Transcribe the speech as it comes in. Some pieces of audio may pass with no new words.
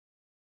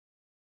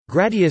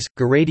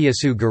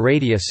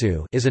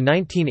Gradiusu is a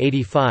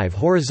 1985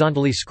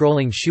 horizontally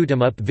scrolling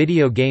shoot-'em-up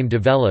video game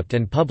developed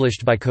and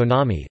published by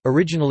Konami,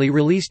 originally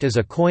released as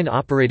a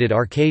coin-operated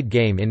arcade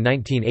game in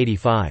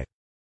 1985.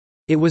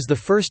 It was the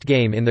first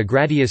game in the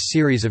Gradius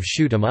series of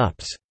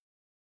shoot-'em-ups.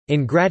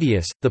 In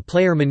Gradius, the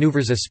player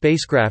maneuvers a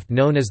spacecraft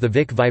known as the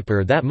Vic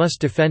Viper that must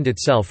defend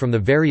itself from the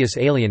various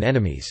alien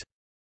enemies.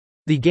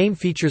 The game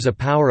features a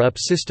power-up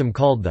system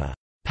called the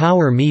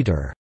Power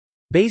Meter,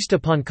 based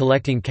upon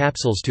collecting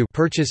capsules to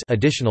purchase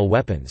additional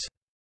weapons.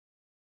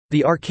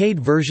 The arcade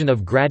version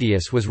of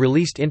Gradius was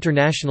released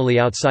internationally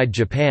outside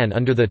Japan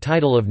under the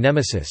title of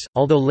Nemesis,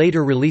 although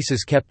later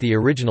releases kept the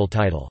original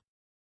title.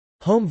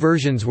 Home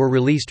versions were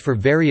released for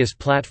various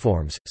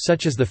platforms,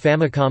 such as the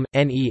Famicom,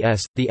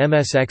 NES, the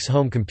MSX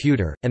home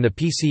computer, and the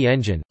PC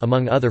Engine,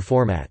 among other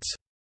formats.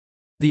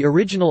 The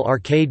original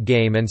arcade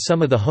game and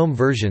some of the home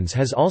versions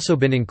has also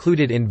been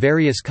included in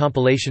various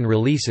compilation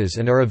releases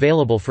and are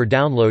available for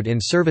download in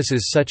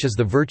services such as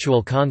the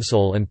Virtual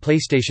Console and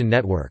PlayStation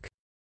Network.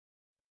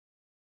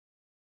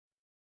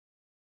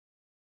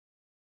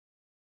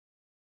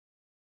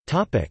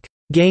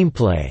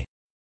 Gameplay.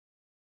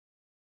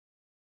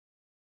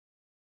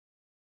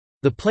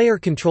 The player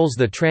controls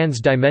the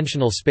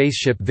trans-dimensional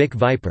spaceship Vic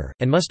Viper,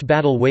 and must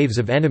battle waves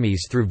of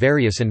enemies through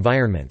various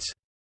environments.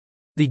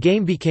 The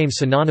game became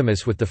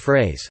synonymous with the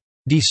phrase,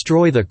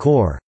 "destroy the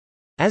core",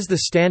 as the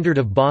standard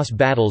of boss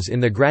battles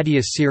in the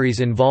Gradius series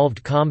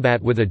involved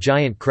combat with a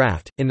giant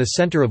craft, in the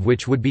center of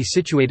which would be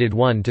situated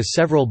one to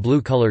several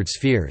blue-colored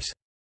spheres.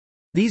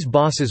 These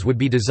bosses would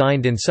be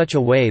designed in such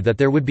a way that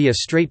there would be a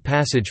straight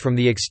passage from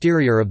the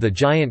exterior of the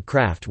giant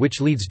craft which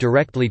leads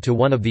directly to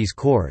one of these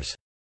cores.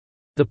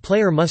 The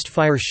player must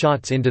fire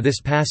shots into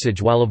this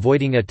passage while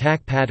avoiding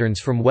attack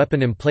patterns from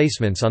weapon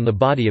emplacements on the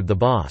body of the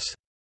boss.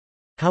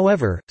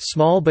 However,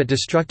 small but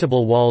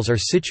destructible walls are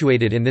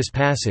situated in this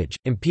passage,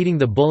 impeding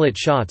the bullet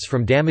shots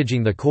from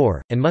damaging the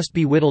core, and must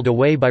be whittled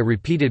away by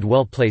repeated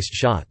well-placed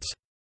shots.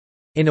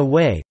 In a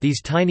way,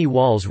 these tiny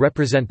walls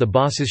represent the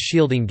boss's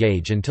shielding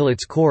gauge until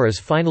its core is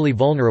finally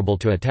vulnerable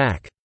to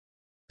attack.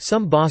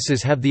 Some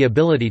bosses have the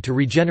ability to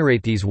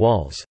regenerate these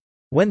walls.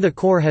 When the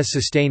core has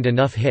sustained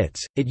enough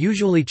hits, it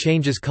usually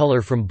changes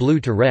color from blue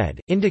to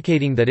red,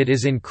 indicating that it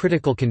is in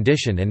critical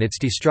condition and its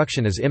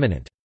destruction is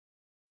imminent.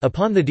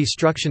 Upon the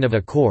destruction of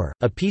a core,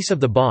 a piece of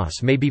the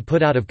boss may be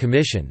put out of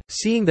commission,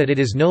 seeing that it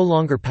is no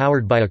longer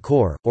powered by a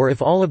core, or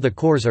if all of the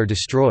cores are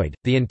destroyed,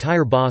 the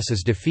entire boss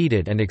is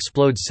defeated and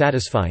explodes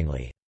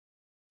satisfyingly.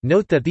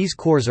 Note that these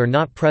cores are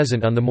not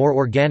present on the more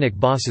organic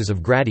bosses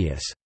of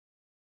Gradius.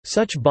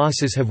 Such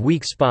bosses have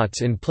weak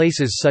spots in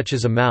places such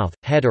as a mouth,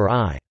 head or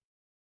eye.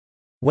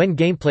 When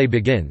gameplay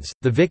begins,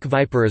 the Vic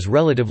Viper is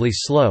relatively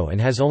slow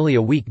and has only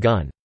a weak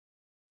gun.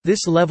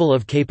 This level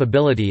of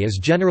capability is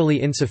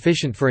generally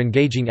insufficient for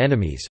engaging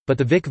enemies, but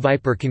the Vic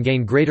Viper can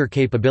gain greater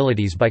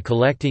capabilities by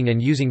collecting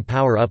and using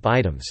power-up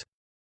items.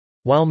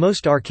 While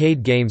most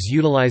arcade games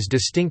utilize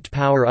distinct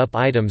power-up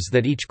items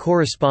that each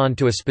correspond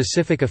to a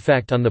specific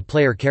effect on the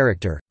player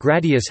character,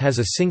 Gradius has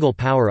a single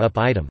power-up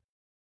item.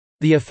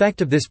 The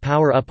effect of this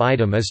power-up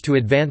item is to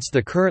advance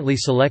the currently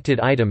selected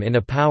item in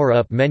a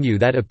power-up menu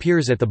that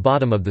appears at the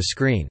bottom of the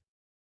screen.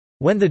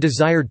 When the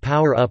desired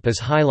power-up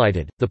is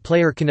highlighted, the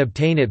player can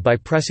obtain it by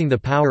pressing the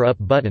power-up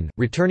button,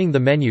 returning the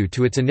menu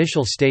to its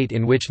initial state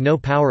in which no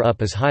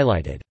power-up is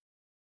highlighted.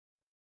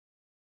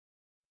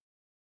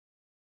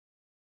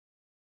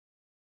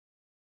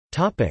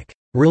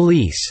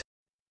 Release.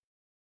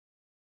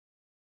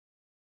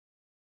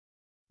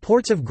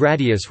 Ports of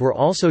Gradius were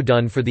also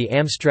done for the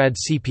Amstrad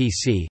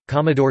CPC,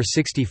 Commodore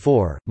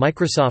 64,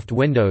 Microsoft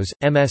Windows,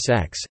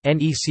 MSX,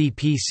 NEC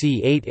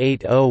PC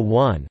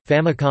 8801,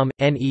 Famicom,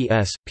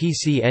 NES,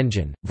 PC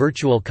Engine,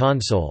 Virtual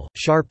Console,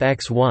 Sharp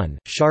X1,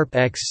 Sharp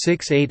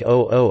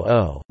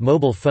X68000,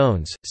 mobile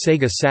phones,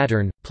 Sega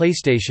Saturn,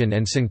 PlayStation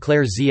and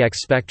Sinclair ZX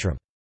Spectrum.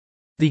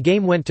 The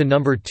game went to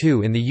number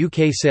 2 in the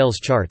UK sales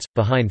charts,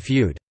 behind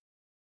Feud.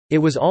 It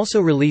was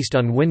also released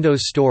on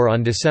Windows Store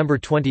on December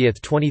 20,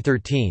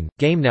 2013,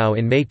 GameNow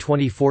in May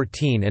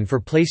 2014 and for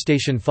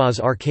PlayStation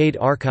 4's Arcade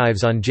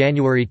Archives on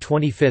January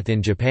 25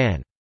 in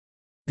Japan.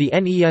 The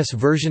NES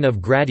version of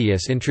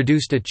Gradius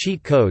introduced a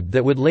cheat code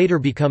that would later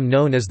become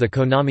known as the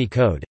Konami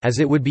code, as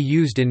it would be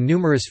used in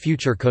numerous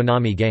future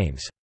Konami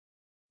games.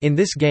 In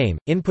this game,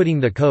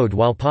 inputting the code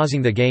while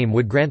pausing the game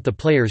would grant the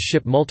player's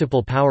ship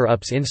multiple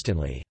power-ups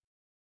instantly.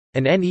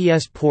 An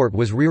NES port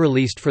was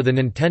re-released for the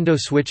Nintendo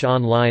Switch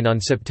Online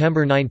on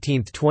September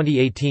 19,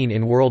 2018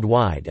 in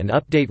worldwide and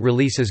update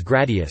releases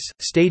Gradius,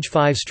 Stage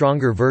 5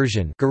 Stronger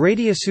version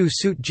Gradiusu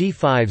Sute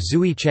G5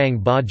 Zui Chang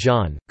Ba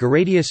Jan,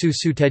 Gradiusu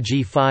Sute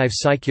G5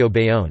 Saikyo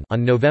Bayon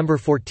on November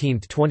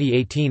 14,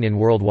 2018 in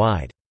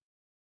worldwide.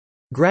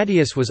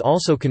 Gradius was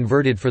also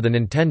converted for the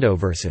Nintendo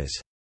vs.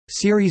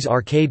 Series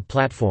arcade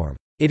platform.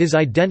 It is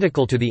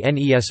identical to the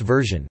NES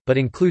version, but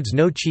includes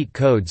no cheat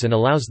codes and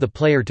allows the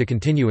player to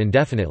continue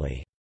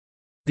indefinitely.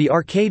 The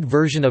arcade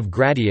version of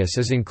Gradius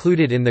is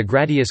included in the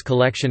Gradius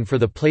collection for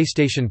the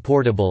PlayStation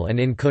Portable and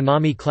in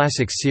Konami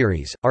Classics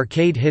series,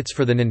 arcade hits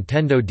for the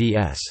Nintendo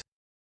DS.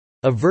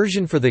 A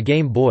version for the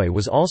Game Boy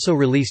was also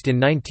released in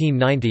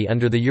 1990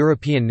 under the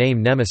European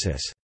name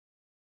Nemesis.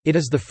 It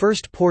is the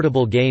first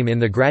portable game in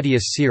the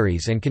Gradius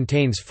series and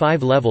contains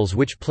 5 levels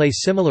which play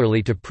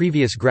similarly to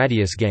previous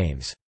Gradius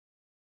games.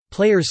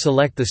 Players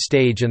select the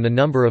stage and the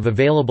number of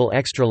available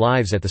extra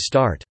lives at the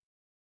start.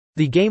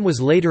 The game was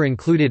later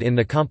included in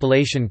the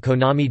compilation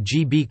Konami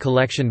GB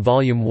Collection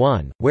Volume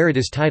 1, where it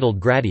is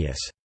titled Gradius.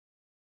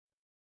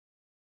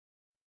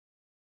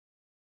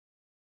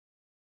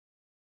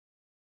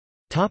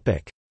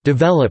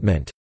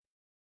 Development.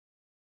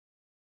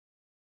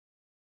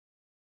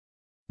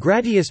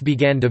 Gradius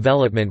began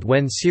development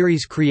when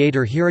series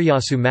creator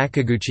Hiroyasu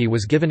Makaguchi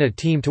was given a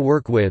team to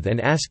work with and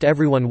asked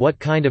everyone what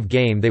kind of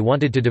game they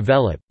wanted to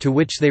develop, to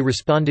which they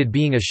responded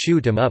being a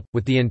shoot 'em up,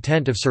 with the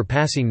intent of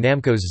surpassing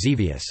Namco's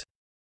Xevious.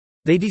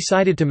 They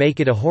decided to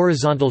make it a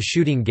horizontal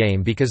shooting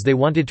game because they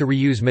wanted to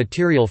reuse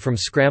material from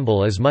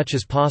Scramble as much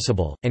as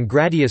possible, and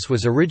Gradius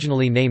was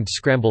originally named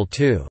Scramble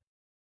 2.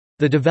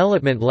 The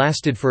development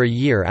lasted for a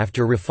year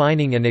after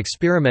refining and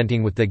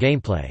experimenting with the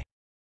gameplay.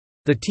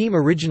 The team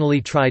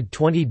originally tried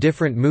 20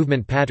 different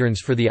movement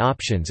patterns for the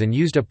options and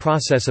used a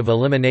process of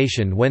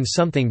elimination when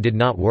something did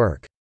not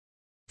work.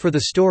 For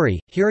the story,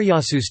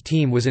 Hiroyasu's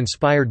team was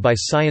inspired by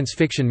science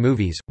fiction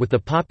movies, with the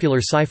popular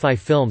sci-fi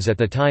films at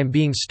the time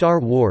being Star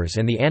Wars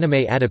and the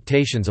anime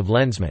adaptations of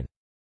Lensman.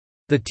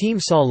 The team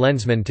saw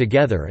Lensman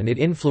together and it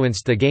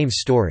influenced the game's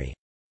story.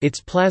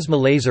 Its plasma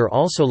laser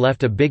also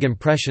left a big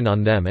impression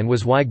on them and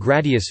was why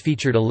Gradius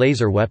featured a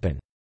laser weapon.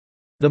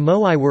 The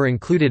Moai were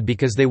included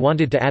because they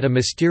wanted to add a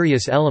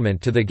mysterious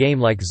element to the game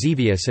like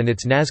Xevious and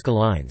its Nazca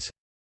lines.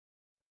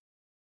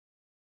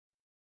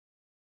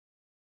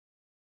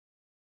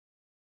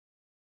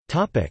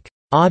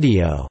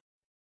 Audio.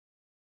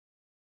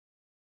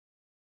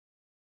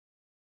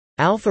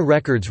 Alpha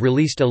Records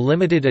released a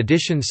limited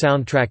edition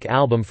soundtrack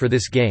album for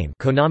this game,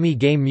 Konami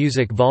Game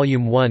Music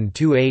Volume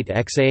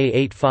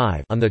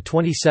 128XA85, on the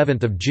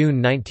 27th of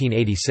June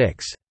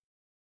 1986.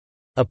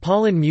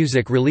 Apollon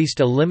Music released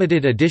a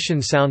limited edition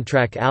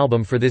soundtrack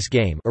album for this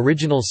game,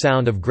 Original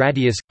Sound of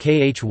Gradius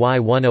KHY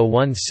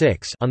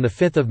 1016, on the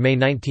 5th of May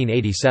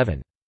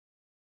 1987.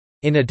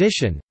 In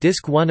addition,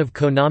 Disc 1 of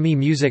Konami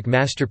Music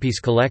Masterpiece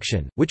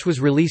Collection, which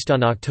was released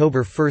on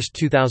October 1,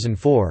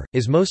 2004,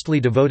 is mostly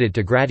devoted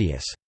to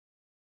Gradius.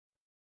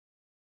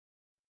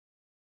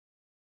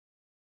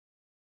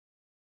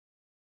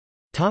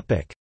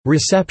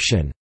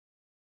 Reception.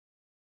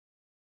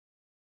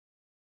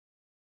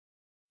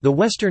 The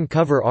Western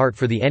cover art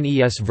for the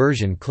NES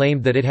version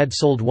claimed that it had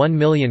sold 1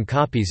 million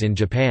copies in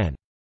Japan.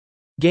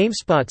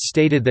 GameSpot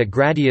stated that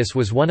Gradius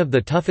was one of the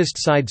toughest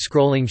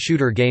side-scrolling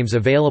shooter games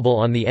available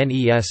on the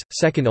NES,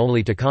 second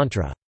only to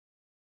Contra.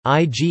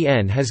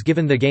 IGN has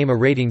given the game a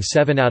rating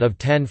 7 out of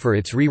 10 for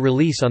its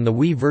re-release on the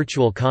Wii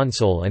Virtual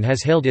Console and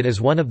has hailed it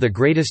as one of the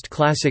greatest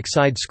classic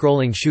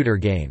side-scrolling shooter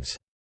games.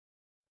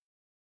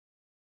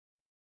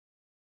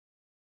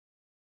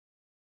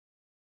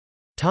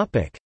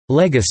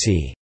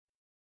 Legacy.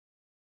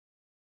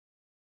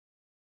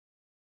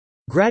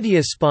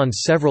 Gradius spawned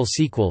several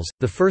sequels,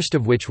 the first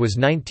of which was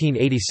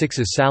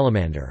 1986's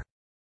Salamander.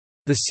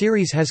 The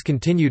series has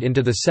continued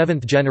into the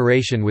 7th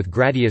generation with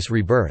Gradius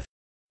Rebirth.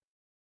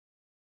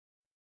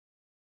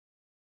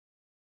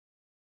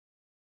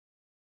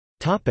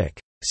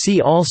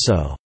 See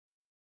also: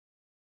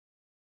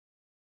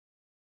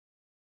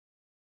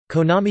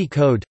 Konami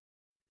Code,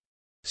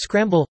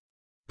 Scramble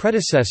 —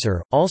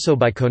 predecessor, also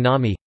by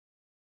Konami,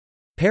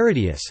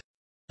 Parodius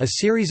 — a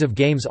series of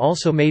games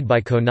also made by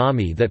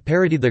Konami that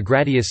parody the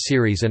Gradius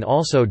series and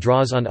also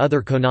draws on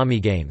other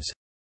Konami games,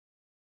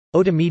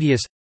 Otamedius,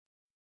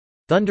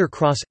 Thunder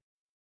Cross,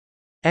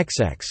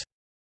 XX